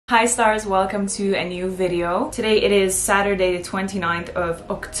Hi stars, welcome to a new video. Today it is Saturday the 29th of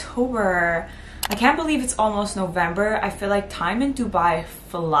October. I can't believe it's almost November. I feel like time in Dubai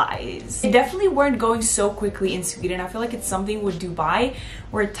flies. It definitely weren't going so quickly in Sweden. I feel like it's something with Dubai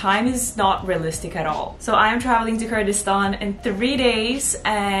where time is not realistic at all. So I am traveling to Kurdistan in 3 days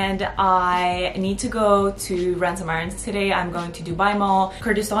and I need to go to run some errands today. I'm going to Dubai Mall.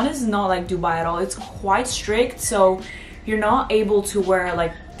 Kurdistan is not like Dubai at all. It's quite strict, so you're not able to wear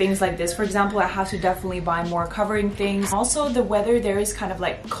like things like this. For example, I have to definitely buy more covering things. Also, the weather there is kind of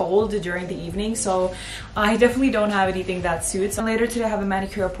like cold during the evening, so I definitely don't have anything that suits. And later today I have a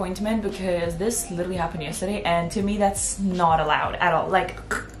manicure appointment because this literally happened yesterday, and to me that's not allowed at all. Like,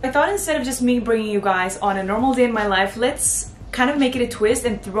 I thought instead of just me bringing you guys on a normal day in my life, let's kind of make it a twist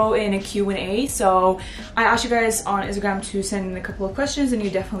and throw in a Q&A. So I asked you guys on Instagram to send in a couple of questions and you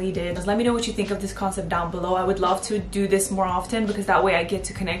definitely did. Just let me know what you think of this concept down below. I would love to do this more often because that way I get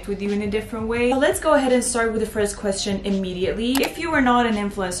to connect with you in a different way. So let's go ahead and start with the first question immediately. If you were not an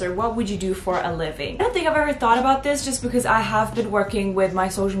influencer, what would you do for a living? I don't think I've ever thought about this just because I have been working with my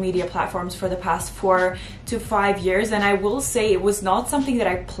social media platforms for the past 4 to 5 years, and I will say it was not something that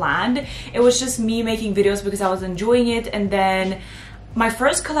I planned. It was just me making videos because I was enjoying it. And then my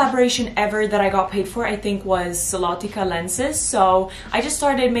first collaboration ever that I got paid for, I think, was Solotica lenses. So I just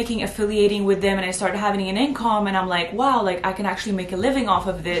started making affiliating with them and I started having an income, and I'm like, wow, like I can actually make a living off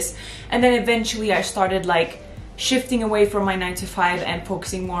of this. And then eventually I started like shifting away from my 9-to-5 and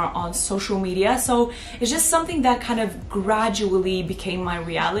focusing more on social media. So it's just something that kind of gradually became my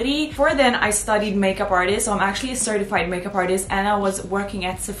reality. Before then, I studied makeup artist, so I'm actually a certified makeup artist, and I was working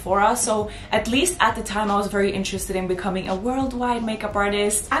at Sephora. So at least at the time I was very interested in becoming a worldwide makeup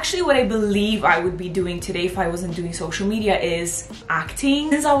artist. Actually, what I believe I would be doing today if I wasn't doing social media is acting.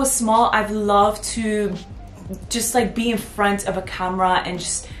 Since I was small, I've loved to just like be in front of a camera and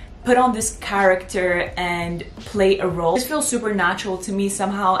just put on this character and play a role. It feels super natural to me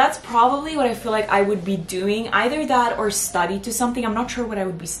somehow. That's probably what I feel like I would be doing, either that or study to something. I'm not sure what I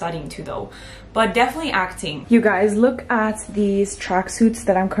would be studying to though, but definitely acting. You guys, look at these tracksuits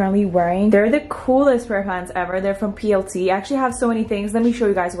that I'm currently wearing. They're the coolest pair of pants ever. They're from PLT. I actually have so many things. Let me show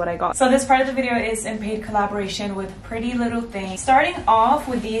you guys what I got. So this part of the video is in paid collaboration with Pretty Little Thing. Starting off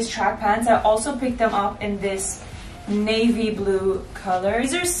with these track pants, I also picked them up in this navy blue color.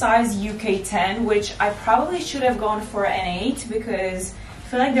 These are size UK 10, which I probably should have gone for an 8 because I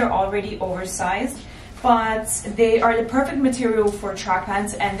feel like they're already oversized, but they are the perfect material for track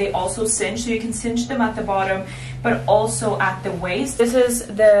pants, and they also cinch, so you can cinch them at the bottom but also at the waist. This is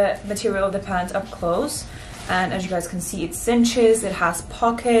the material of the pant up close, and as you guys can see, it cinches, it has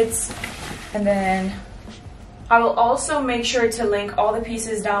pockets. And then I will also make sure to link all the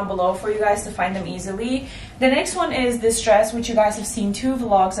pieces down below for you guys to find them easily. The next one is this dress, which you guys have seen 2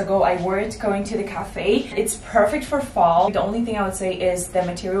 vlogs ago. I wore it going to the cafe. It's perfect for fall. The only thing I would say is the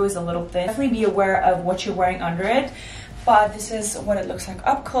material is a little thin. Definitely be aware of what you're wearing under it. But this is what it looks like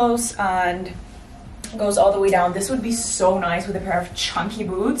up close and goes all the way down. This would be so nice with a pair of chunky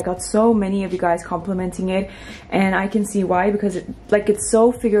boots. I got so many of you guys complimenting it, and I can see why, because it's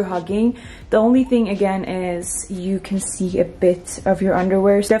so figure hugging. The only thing again is you can see a bit of your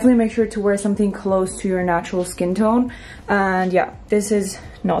underwear, so definitely make sure to wear something close to your natural skin tone. And yeah, this is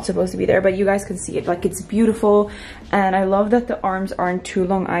not supposed to be there, but you guys can see it. Like, it's beautiful, and I love that the arms aren't too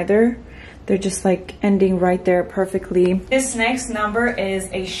long either. They're just like ending right there perfectly. This next number is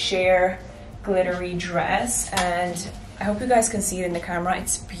a sheer glittery dress, and I hope you guys can see it in the camera.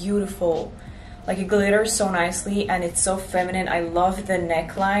 It's beautiful. Like, it glitters so nicely and it's so feminine. I love the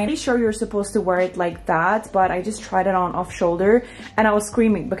neckline. I'm pretty sure you're supposed to wear it like that, but I just tried it on off shoulder and I was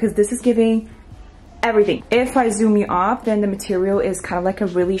screaming because this is giving everything. If I zoom you up, then the material is kind of like a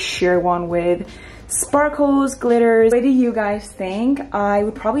really sheer one with sparkles, glitters. What do you guys think? I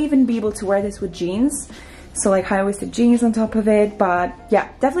would probably even be able to wear this with jeans. So like high-waisted jeans on top of it. But yeah,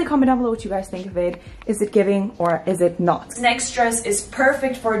 definitely comment down below what you guys think of it. Is it giving or is it not? Next dress is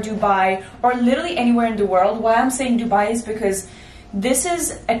perfect for Dubai or literally anywhere in the world. Why I'm saying Dubai is because this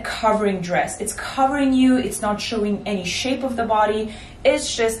is a covering dress. It's covering you. It's not showing any shape of the body.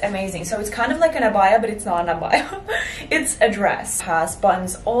 It's just amazing. So it's kind of like an abaya, but it's not an abaya. It's a dress. It has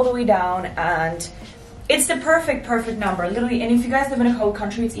buttons all the way down, and it's the perfect number, literally. And if you guys live in a cold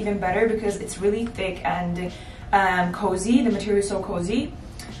country, it's even better because it's really thick and cozy. The material is so cozy.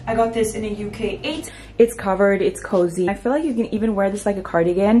 I got this in a UK 8. It's covered, it's cozy. I feel like you can even wear this like a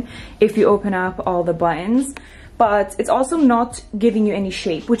cardigan if you open up all the buttons. But it's also not giving you any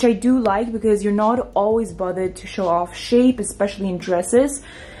shape, which I do like because you're not always bothered to show off shape, especially in dresses.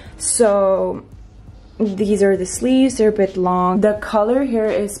 So These are the sleeves, they're a bit long. The color here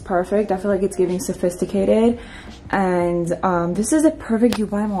is perfect. I feel like it's giving sophisticated. And this is a perfect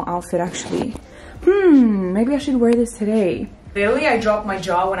Dubai Mall outfit actually. Maybe I should wear this today. Literally, I dropped my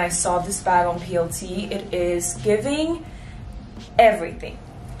jaw when I saw this bag on PLT. It is giving everything.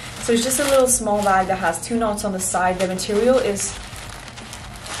 So it's just a little small bag that has 2 knots on the side. The material is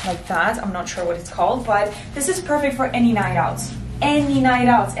like that. I'm not sure what it's called, but this is perfect for any night outs. Any night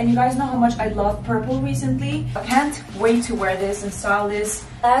outs. And you guys know how much I love purple recently. I can't wait to wear this and style this.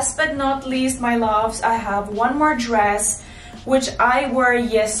 Last but not least, my loves, I have one more dress which I wore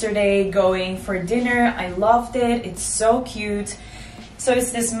yesterday going for dinner. I loved it. It's so cute. So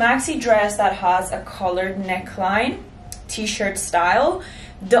it's this maxi dress that has a colored neckline, t-shirt style.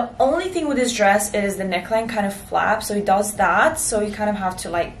 The only thing with this dress is the neckline kind of flaps, so it does that. So you kind of have to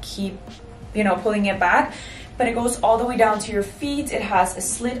like keep, you know, pulling it back. But it goes all the way down to your feet. It has a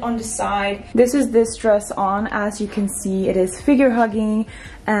slit on the side. This is this dress on. As you can see, it is figure hugging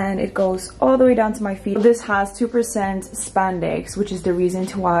and it goes all the way down to my feet. This has 2% spandex, which is the reason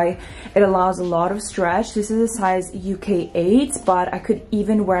to why it allows a lot of stretch. This is a size UK 8, but I could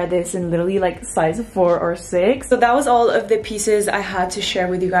even wear this in literally like size 4 or 6. So that was all of the pieces I had to share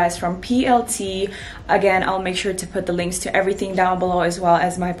with you guys from PLT. Again, I'll make sure to put the links to everything down below as well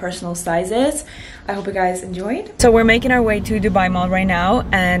as my personal sizes. I hope you guys enjoyed. So we're making our way to Dubai Mall right now,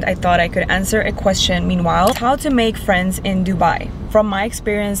 and I thought I could answer a question meanwhile. How to make friends in Dubai? From my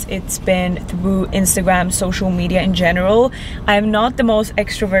experience, it's been through Instagram, social media in general. I'm not the most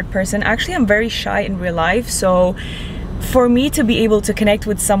extrovert person. Actually, I'm very shy in real life. So for me to be able to connect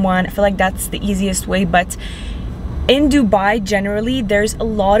with someone, I feel like that's the easiest way. But in Dubai, generally, there's a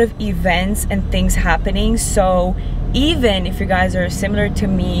lot of events and things happening. So even if you guys are similar to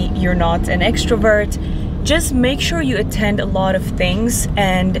me, you're not an extrovert, just make sure you attend a lot of things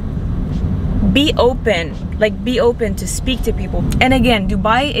and be open, like be open to speak to people. And again,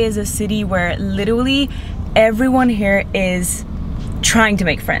 Dubai is a city where literally everyone here is trying to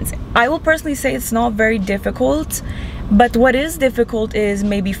make friends. I will personally say it's not very difficult, but what is difficult is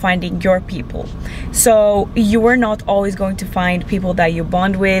maybe finding your people. So you are not always going to find people that you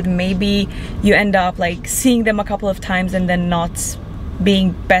bond with. Maybe you end up like seeing them a couple of times and then not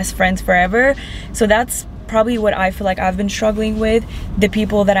being best friends forever. So that's probably what I feel like I've been struggling with. The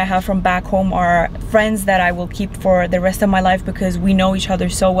people that I have from back home are friends that I will keep for the rest of my life because we know each other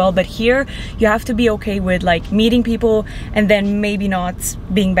so well. But here you have to be okay with like meeting people and then maybe not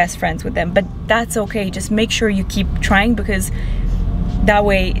being best friends with them, but that's okay. Just make sure you keep trying, because that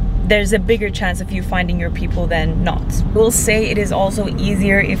way there's a bigger chance of you finding your people than not. I will say it is also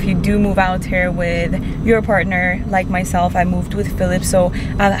easier if you do move out here with your partner. Like myself, I moved with Philip, so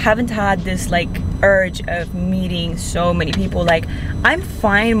I haven't had this like urge of meeting so many people. Like I'm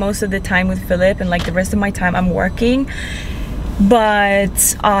fine most of the time with Philip, and like the rest of my time I'm working.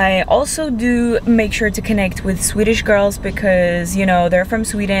 But I also do make sure to connect with Swedish girls because, you know, they're from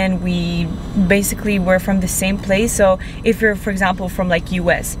Sweden. We basically were from the same place. So if you're, for example, from like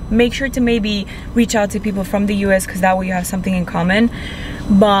US, make sure to maybe reach out to people from the US, because that way you have something in common.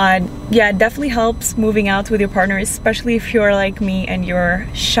 But yeah, it definitely helps moving out with your partner, especially if you're like me and you're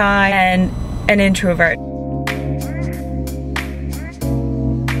shy and an introvert.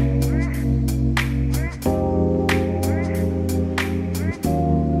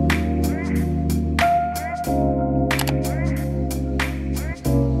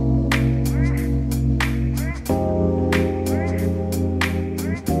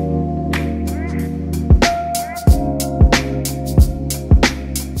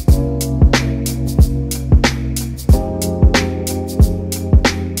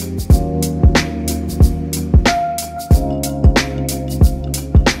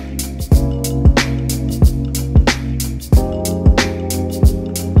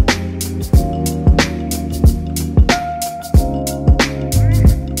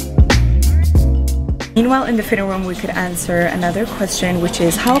 Meanwhile, in the fitting room, we could answer another question, which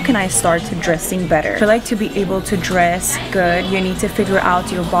is how can I start dressing better? I feel like to be able to dress good, you need to figure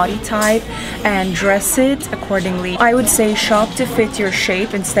out your body type and dress it accordingly. I would say shop to fit your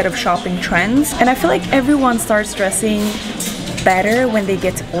shape instead of shopping trends. And I feel like everyone starts dressing better when they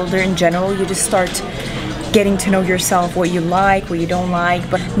get older in general. You just start getting to know yourself, what you like, what you don't like,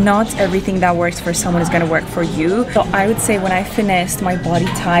 but not everything that works for someone is gonna work for you. So I would say when I finessed my body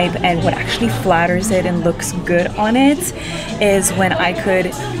type and what actually flatters it and looks good on it is when I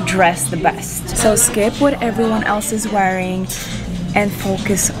could dress the best. So skip what everyone else is wearing and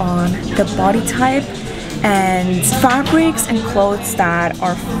focus on the body type and fabrics and clothes that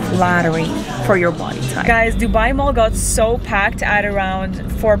are flattering for your body type. Guys, Dubai Mall got so packed at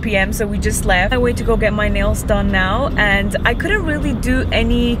around 4 p.m. so we just left. I wait to go get my nails done now, and I couldn't really do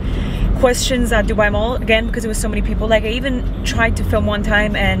any questions at Dubai Mall again because there was so many people. Like, I even tried to film one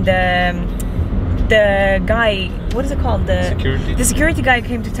time, and the guy, what is it called? The security guy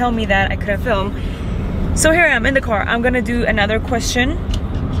came to tell me that I couldn't film. So here I am in the car. I'm gonna do another question.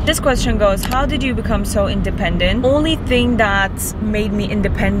 This question goes, how did you become so independent? Only thing that made me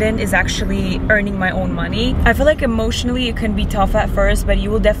independent is actually earning my own money. I feel like emotionally it can be tough at first, but you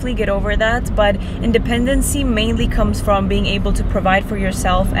will definitely get over that. But independency mainly comes from being able to provide for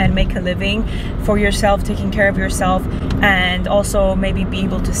yourself and make a living for yourself, taking care of yourself, and also maybe be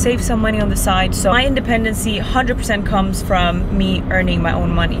able to save some money on the side. So my independency 100% comes from me earning my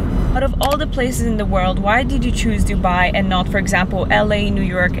own money. Out of all the places in the world, why did you choose Dubai and not, for example, LA, New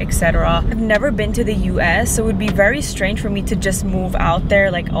York, etc.? I've never been to the US, so it would be very strange for me to just move out there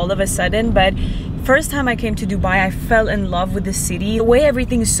like all of a sudden. But first time I came to Dubai, I fell in love with the city. The way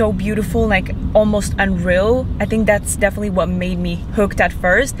everything is so beautiful, like almost unreal. I think that's definitely what made me hooked at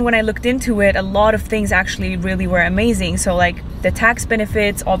first. When I looked into it, a lot of things actually really were amazing. So like the tax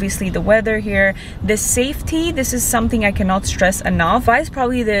benefits, obviously the weather here, the safety, this is something I cannot stress enough. Dubai is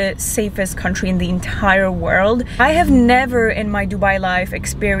probably the safest country in the entire world. I have never in my Dubai life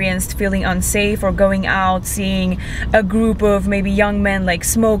experienced feeling unsafe or going out, seeing a group of maybe young men like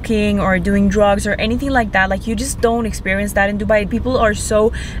smoking or doing drugs or anything like that. Like, you just don't experience that in Dubai. People are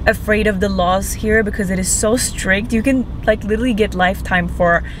so afraid of the laws here because it is so strict. You can like literally get lifetime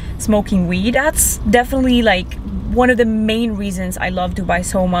for smoking weed. That's definitely like one of the main reasons I love Dubai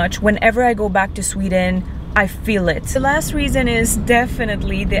so much. Whenever I go back to Sweden, I feel it. The last reason is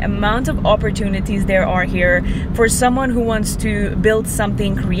definitely the amount of opportunities there are here for someone who wants to build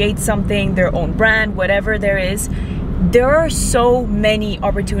something, create something, their own brand, whatever there is. There are so many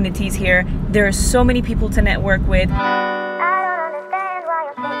opportunities here. There are so many people to network with.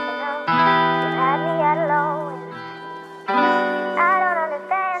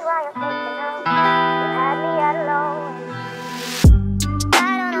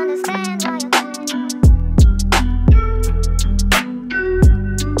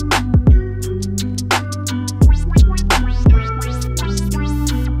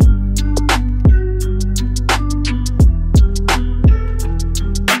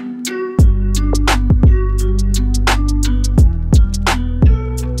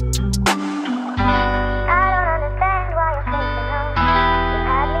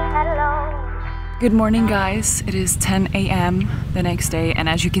 Good morning, guys. It is 10 a.m. the next day, and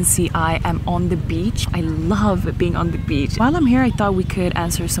as you can see, I am on the beach. I love being on the beach. While I'm here, I thought we could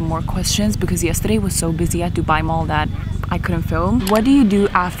answer some more questions because yesterday was so busy at Dubai Mall that I couldn't film. What do you do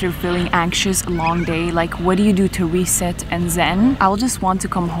after feeling anxious a long day? Like, what do you do to reset and zen? I'll just want to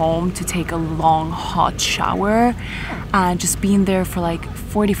come home to take a long hot shower and just be in there for like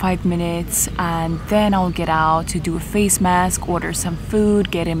 45 minutes, and then I'll get out to do a face mask, order some food,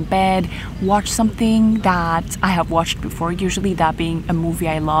 get in bed, watch something that I have watched before, usually that being a movie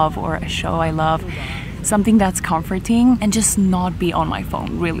I love or a show I love, something that's comforting, and just not be on my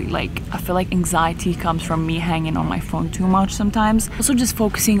phone. Really, like, I feel like anxiety comes from me hanging on my phone too much sometimes. Also just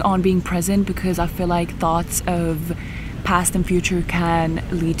focusing on being present, because I feel like thoughts of past and future can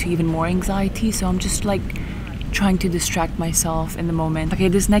lead to even more anxiety, so I'm just like trying to distract myself in the moment. Okay,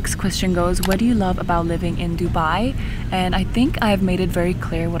 this next question goes, what do you love about living in Dubai? And I think I've made it very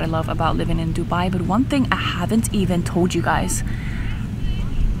clear what I love about living in Dubai, but one thing I haven't even told you guys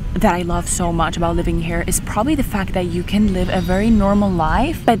that I love so much about living here is probably the fact that you can live a very normal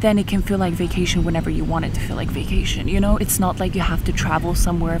life, but then it can feel like vacation whenever you want it to feel like vacation. You know, it's not like you have to travel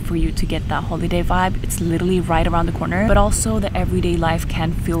somewhere for you to get that holiday vibe. It's literally right around the corner. But also the everyday life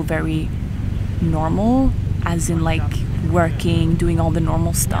can feel very normal, as in like working, doing all the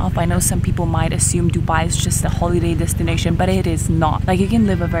normal stuff. I know some people might assume Dubai is just a holiday destination, but it is not. Like, you can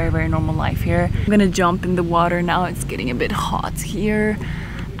live a very, very normal life here. I'm gonna jump in the water now. It's getting a bit hot here.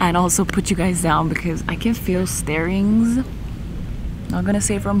 And also put you guys down because I can feel starings. Not gonna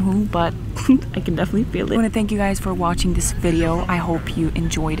say from who, but I can definitely feel it. I want to thank you guys for watching this video. I hope you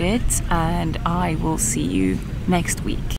enjoyed it, and I will see you next week.